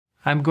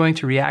I'm going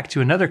to react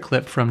to another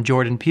clip from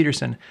Jordan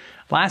Peterson.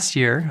 Last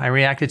year, I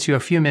reacted to a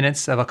few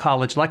minutes of a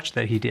college lecture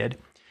that he did.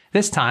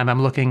 This time,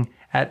 I'm looking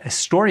at a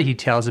story he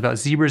tells about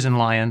zebras and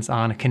lions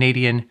on a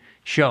Canadian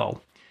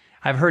show.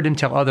 I've heard him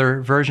tell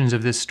other versions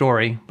of this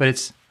story, but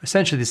it's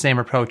essentially the same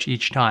approach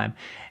each time.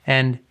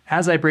 And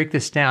as I break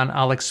this down,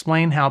 I'll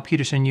explain how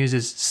Peterson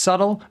uses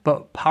subtle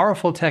but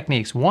powerful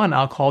techniques. One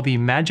I'll call the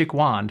magic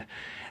wand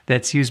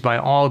that's used by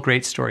all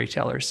great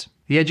storytellers.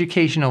 The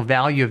educational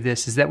value of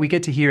this is that we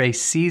get to hear a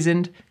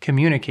seasoned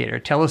communicator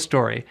tell a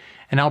story,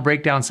 and I'll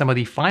break down some of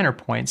the finer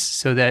points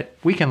so that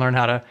we can learn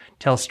how to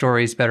tell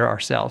stories better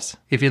ourselves.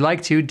 If you'd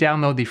like to,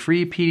 download the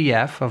free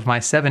PDF of my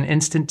 7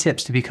 instant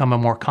tips to become a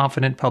more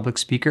confident public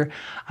speaker.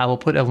 I will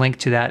put a link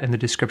to that in the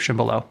description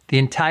below. The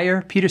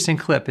entire Peterson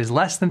clip is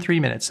less than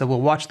 3 minutes, so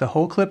we'll watch the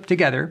whole clip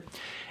together,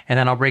 and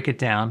then I'll break it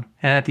down.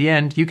 And at the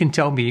end, you can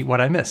tell me what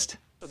I missed.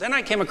 So then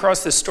I came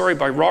across this story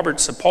by Robert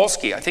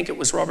Sapolsky. I think it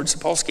was Robert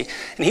Sapolsky.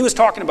 And he was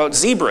talking about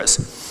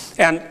zebras.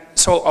 And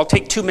so I'll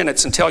take 2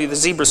 minutes and tell you the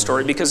zebra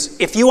story, because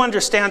if you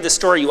understand this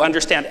story, you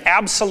understand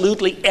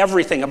absolutely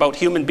everything about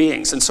human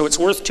beings. And so it's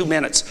worth 2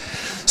 minutes.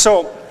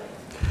 So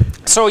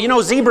you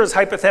know, zebras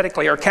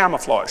hypothetically are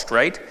camouflaged,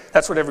 right?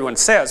 That's what everyone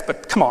says.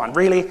 But come on,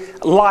 really?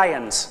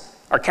 Lions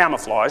are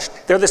camouflaged.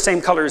 They're the same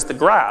color as the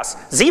grass.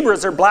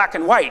 Zebras are black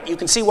and white. You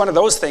can see one of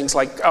those things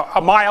like a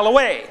mile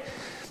away.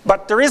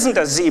 But there isn't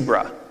a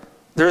zebra.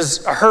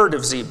 There's a herd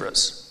of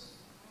zebras.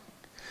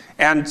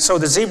 And so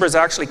the zebra is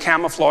actually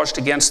camouflaged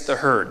against the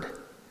herd.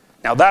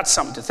 Now that's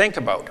something to think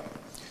about.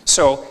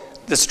 So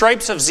the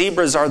stripes of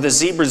zebras are the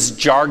zebra's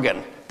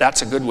jargon.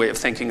 That's a good way of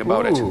thinking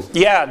about it.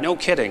 Yeah, no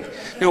kidding.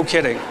 No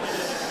kidding.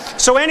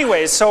 So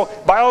anyways, so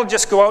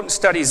biologists go out and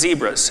study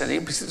zebras,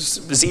 and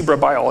zebra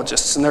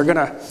biologists, and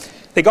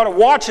they got to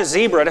watch a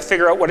zebra to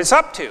figure out what it's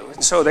up to.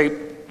 And so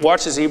they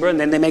watch a zebra, and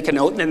then they make a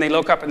note, and then they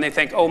look up and they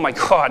think, oh my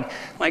God,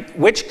 like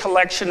which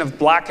collection of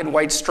black and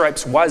white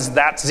stripes was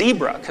that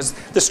zebra? Because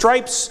the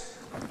stripes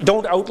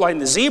don't outline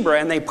the zebra,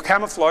 and they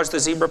camouflage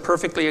the zebra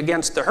perfectly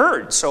against the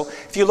herd. So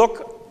if you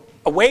look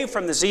away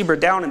from the zebra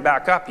down and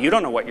back up, you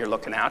don't know what you're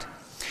looking at.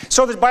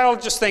 So the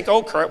biologists think,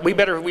 oh crap, we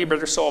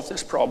better solve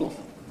this problem.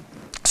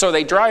 So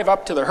they drive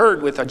up to the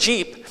herd with a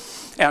Jeep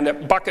and a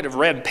bucket of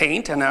red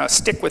paint and a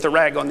stick with a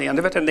rag on the end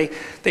of it, and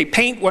they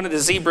paint one of the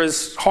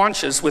zebra's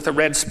haunches with a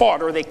red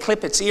spot, or they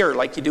clip its ear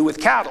like you do with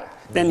cattle.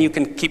 Then you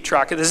can keep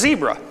track of the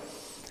zebra.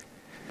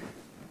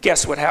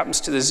 Guess what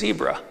happens to the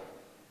zebra?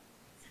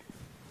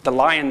 The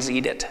lions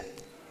eat it.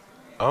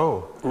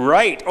 Oh.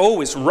 Right.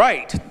 Oh is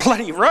right.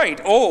 Bloody right.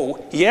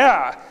 Oh,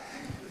 yeah.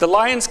 The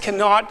lions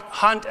cannot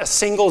hunt a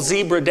single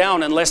zebra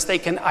down unless they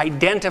can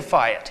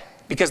identify it,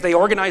 because they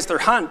organize their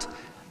hunt.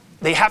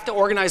 They have to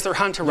organize their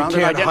hunt around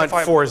and identify. You can't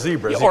hunt 4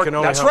 zebras. You can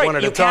only hunt one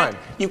at a time.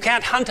 You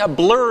can't hunt a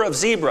blur of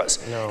zebras.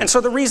 No. And so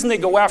the reason they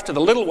go after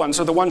the little ones,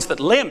 or the ones that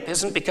limp,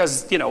 isn't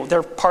because, you know,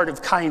 they're part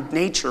of kind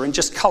nature and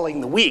just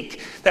culling the weak.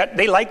 That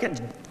they like a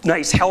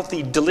nice,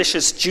 healthy,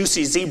 delicious,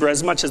 juicy zebra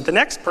as much as the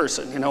next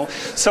person, you know.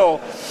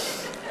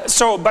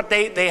 But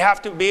they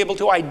have to be able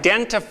to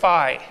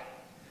identify.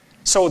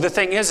 So the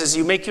thing is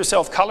you make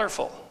yourself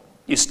colorful.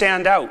 You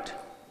stand out.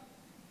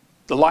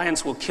 The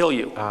lions will kill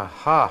you.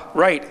 Aha.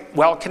 Right.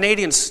 Well,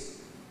 Canadians,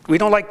 we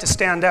don't like to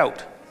stand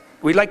out.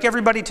 We like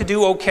everybody to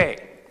do okay.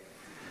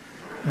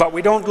 But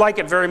we don't like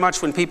it very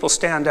much when people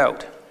stand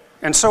out.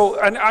 And so,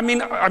 I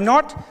mean, I'm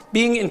not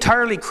being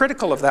entirely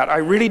critical of that. I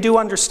really do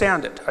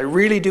understand it. I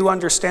really do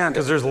understand it.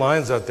 Because there's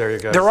lions out there, you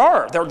guys. There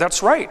are.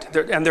 That's right.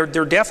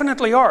 There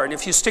definitely are. And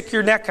if you stick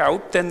your neck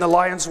out, then the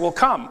lions will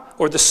come.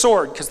 Or the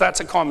sword, because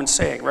that's a common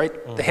saying, right?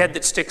 Mm-hmm. The head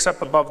that sticks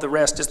up above the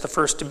rest is the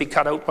first to be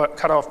cut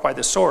off by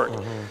the sword.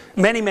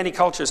 Mm-hmm. Many, many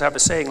cultures have a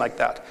saying like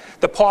that.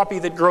 The poppy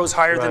that grows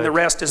higher than the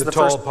rest is the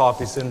first. The tall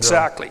poppy syndrome.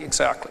 Exactly,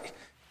 exactly.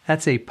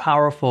 That's a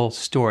powerful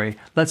story.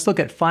 Let's look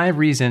at 5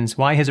 reasons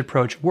why his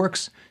approach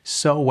works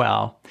so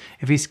well.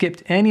 If he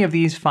skipped any of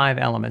these 5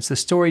 elements, the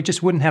story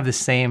just wouldn't have the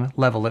same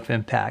level of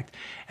impact.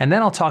 And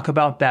then I'll talk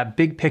about that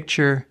big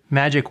picture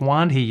magic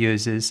wand he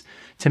uses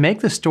to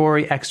make the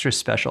story extra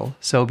special,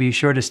 so be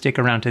sure to stick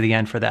around to the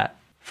end for that.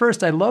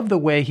 First, I love the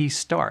way he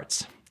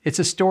starts. It's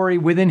a story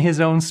within his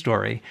own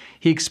story.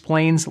 He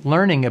explains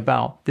learning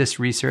about this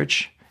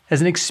research as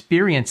an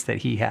experience that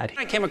he had.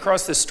 I came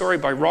across this story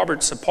by Robert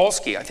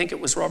Sapolsky. I think it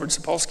was Robert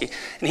Sapolsky.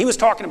 And he was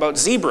talking about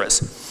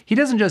zebras. He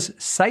doesn't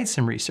just cite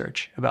some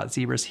research about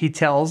zebras. He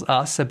tells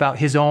us about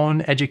his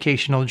own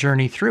educational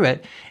journey through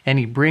it, and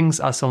he brings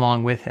us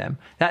along with him.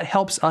 That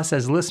helps us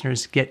as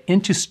listeners get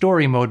into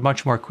story mode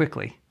much more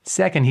quickly.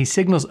 Second, he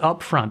signals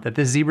up front that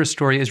this zebra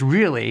story is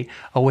really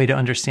a way to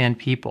understand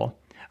people.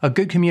 A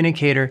good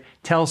communicator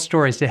tells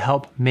stories to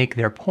help make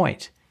their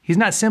point. He's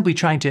not simply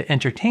trying to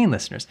entertain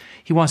listeners.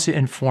 He wants to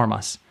inform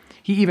us.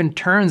 He even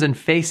turns and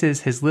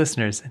faces his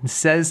listeners and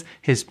says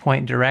his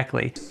point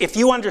directly. If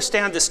you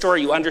understand this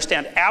story, you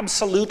understand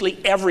absolutely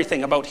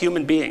everything about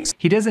human beings.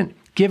 He doesn't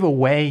give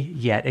away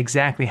yet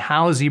exactly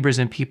how zebras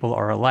and people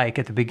are alike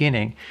at the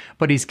beginning,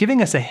 but he's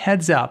giving us a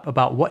heads up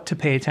about what to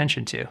pay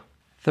attention to.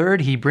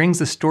 Third, he brings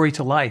the story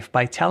to life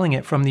by telling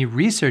it from the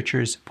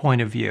researcher's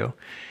point of view.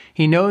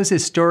 He knows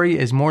his story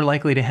is more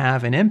likely to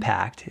have an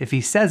impact if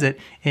he says it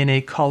in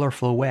a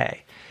colorful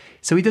way.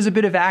 So he does a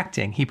bit of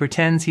acting. He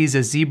pretends he's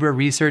a zebra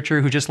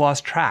researcher who just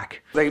lost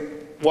track. They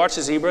watch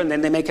the zebra and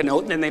then they make a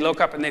note and then they look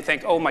up and they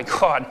think, oh my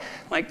God,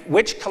 like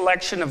which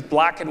collection of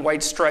black and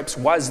white stripes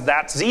was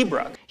that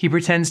zebra? He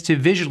pretends to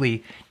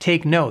visually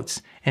take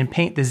notes and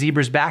paint the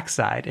zebra's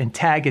backside and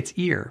tag its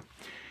ear.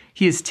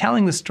 He is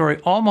telling the story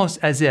almost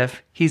as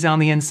if he's on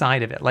the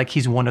inside of it, like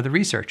he's one of the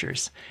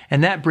researchers.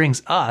 And that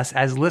brings us,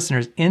 as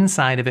listeners,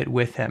 inside of it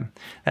with him.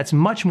 That's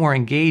much more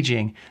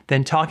engaging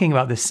than talking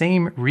about the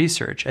same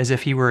research as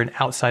if he were an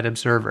outside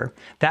observer.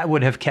 That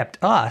would have kept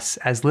us,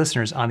 as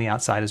listeners, on the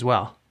outside as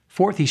well.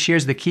 Fourth, he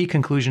shares the key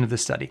conclusion of the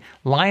study.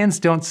 Lions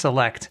don't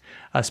select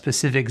a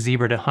specific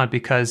zebra to hunt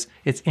because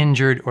it's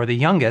injured or the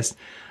youngest.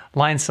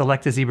 Lions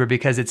select a zebra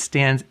because it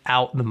stands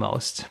out the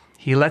most.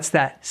 He lets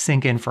that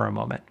sink in for a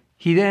moment.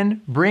 He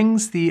then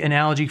brings the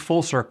analogy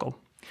full circle.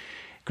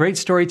 Great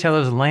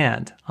storytellers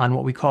land on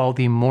what we call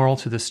the moral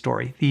to the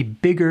story, the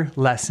bigger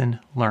lesson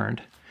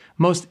learned.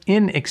 Most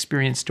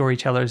inexperienced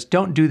storytellers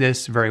don't do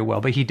this very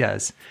well, but he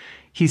does.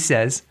 He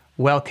says,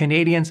 well,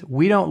 Canadians,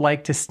 we don't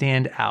like to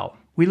stand out.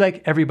 We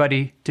like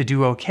everybody to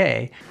do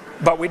okay.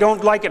 But we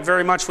don't like it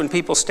very much when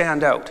people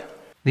stand out.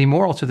 The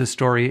moral to the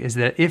story is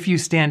that if you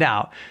stand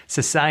out,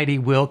 society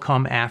will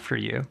come after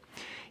you.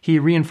 He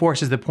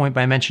reinforces the point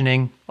by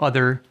mentioning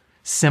other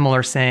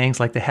similar sayings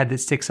like the head that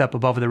sticks up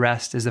above the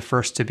rest is the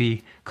first to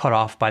be cut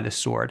off by the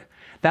sword.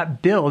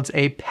 That builds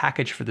a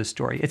package for the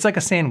story. It's like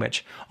a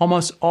sandwich.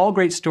 Almost all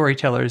great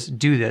storytellers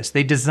do this.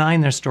 They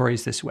design their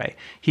stories this way.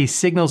 He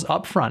signals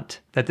up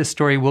front that this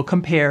story will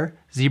compare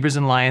zebras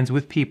and lions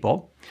with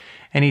people,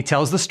 and he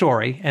tells the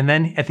story, and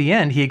then at the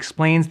end he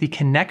explains the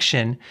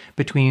connection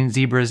between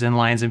zebras and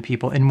lions and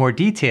people in more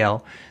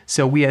detail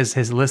so we as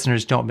his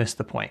listeners don't miss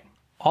the point.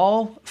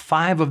 All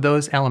 5 of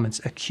those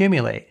elements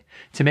accumulate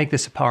to make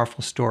this a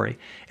powerful story.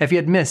 If you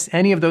had missed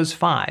any of those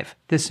 5,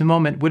 this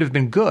moment would have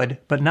been good,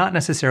 but not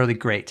necessarily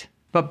great.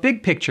 But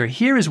big picture,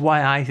 here is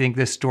why I think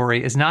this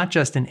story is not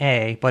just an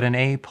A, but an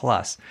A+.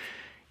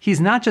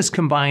 He's not just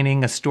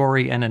combining a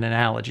story and an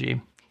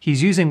analogy.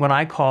 He's using what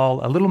I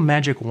call a little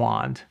magic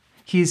wand.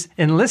 He's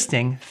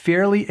enlisting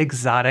fairly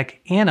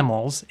exotic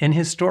animals in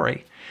his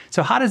story.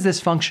 So how does this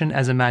function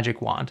as a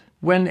magic wand?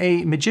 When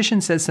a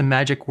magician says some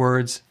magic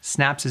words,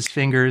 snaps his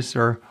fingers,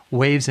 or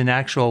waves an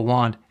actual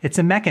wand, it's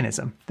a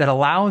mechanism that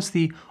allows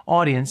the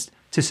audience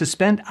to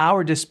suspend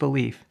our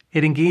disbelief.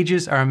 It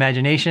engages our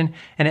imagination,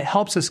 and it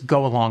helps us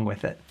go along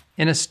with it.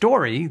 In a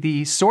story,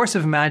 the source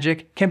of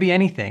magic can be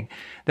anything.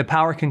 The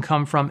power can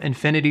come from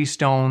infinity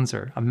stones,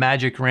 or a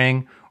magic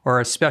ring, or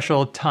a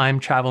special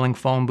time-traveling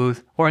phone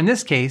booth, or in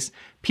this case,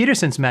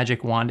 Peterson's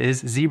magic wand is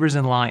zebras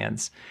and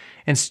lions.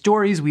 In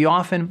stories, we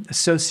often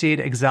associate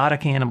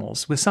exotic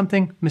animals with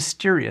something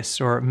mysterious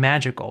or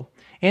magical.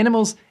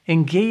 Animals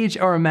engage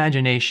our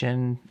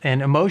imagination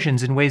and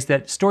emotions in ways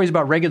that stories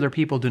about regular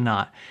people do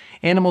not.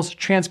 Animals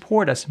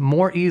transport us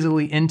more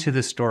easily into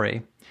the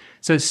story.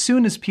 So as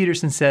soon as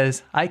Peterson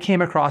says, I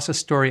came across a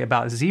story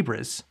about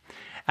zebras,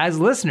 as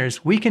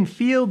listeners, we can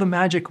feel the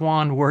magic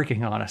wand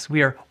working on us.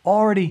 We are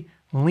already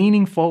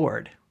leaning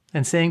forward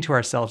and saying to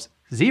ourselves,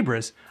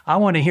 zebras, I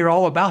want to hear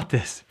all about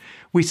this.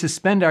 We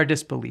suspend our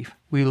disbelief,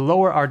 we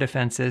lower our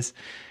defenses,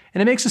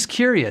 and it makes us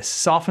curious,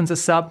 softens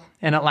us up,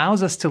 and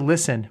allows us to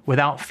listen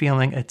without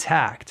feeling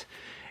attacked.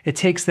 It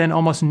takes then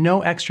almost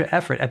no extra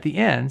effort at the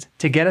end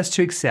to get us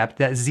to accept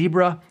that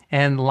zebra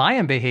and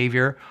lion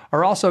behavior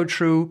are also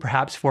true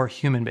perhaps for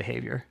human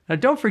behavior. Now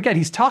don't forget,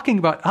 he's talking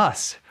about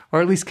us, or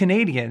at least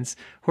Canadians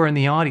who are in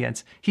the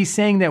audience. He's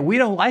saying that we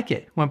don't like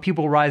it when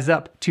people rise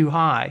up too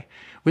high.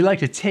 We like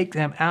to take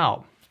them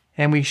out.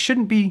 And we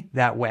shouldn't be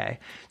that way.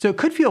 So it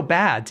could feel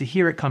bad to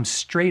hear it come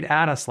straight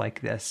at us like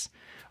this.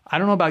 I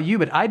don't know about you,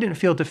 but I didn't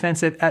feel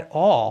defensive at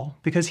all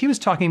because he was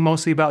talking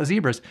mostly about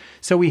zebras.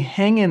 So we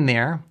hang in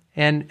there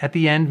and at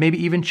the end,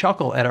 maybe even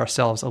chuckle at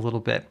ourselves a little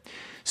bit.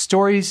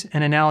 Stories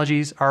and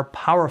analogies are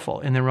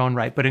powerful in their own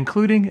right, but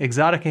including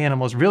exotic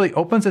animals really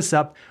opens us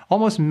up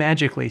almost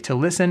magically to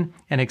listen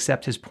and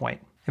accept his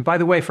point. And by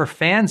the way, for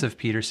fans of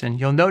Peterson,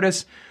 you'll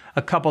notice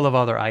a couple of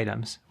other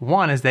items.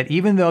 One is that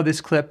even though this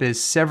clip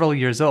is several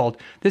years old,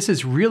 this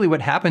is really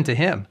what happened to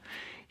him.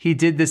 He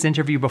did this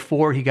interview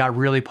before he got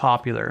really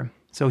popular.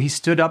 So he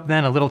stood up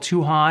then a little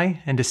too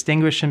high and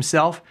distinguished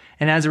himself,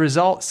 and as a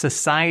result,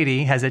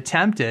 society has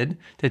attempted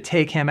to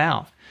take him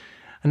out.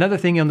 Another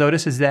thing you'll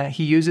notice is that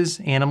he uses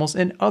animals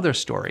in other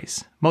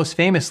stories. Most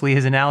famously,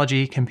 his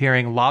analogy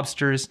comparing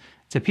lobsters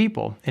to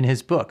people in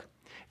his book.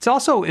 It's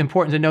also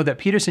important to know that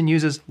Peterson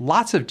uses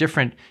lots of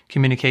different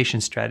communication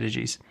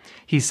strategies.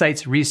 He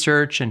cites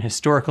research and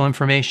historical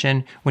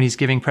information when he's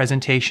giving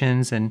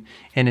presentations and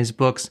in his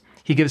books.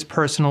 He gives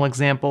personal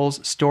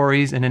examples,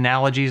 stories, and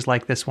analogies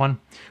like this one.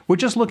 We're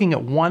just looking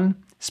at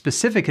one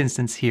specific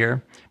instance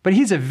here, but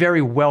he's a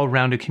very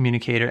well-rounded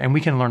communicator, and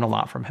we can learn a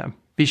lot from him.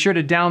 Be sure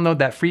to download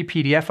that free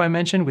PDF I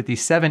mentioned with the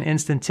 7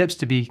 instant tips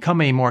to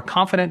become a more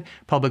confident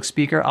public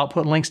speaker. I'll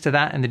put links to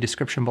that in the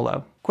description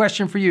below.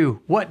 question for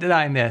you. What did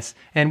I miss?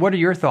 And what are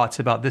your thoughts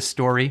about this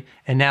story,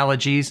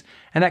 analogies,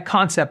 and that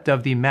concept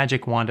of the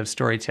magic wand of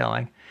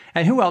storytelling?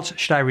 And who else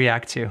should I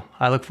react to?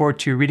 I look forward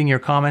to reading your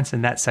comments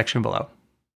in that section below.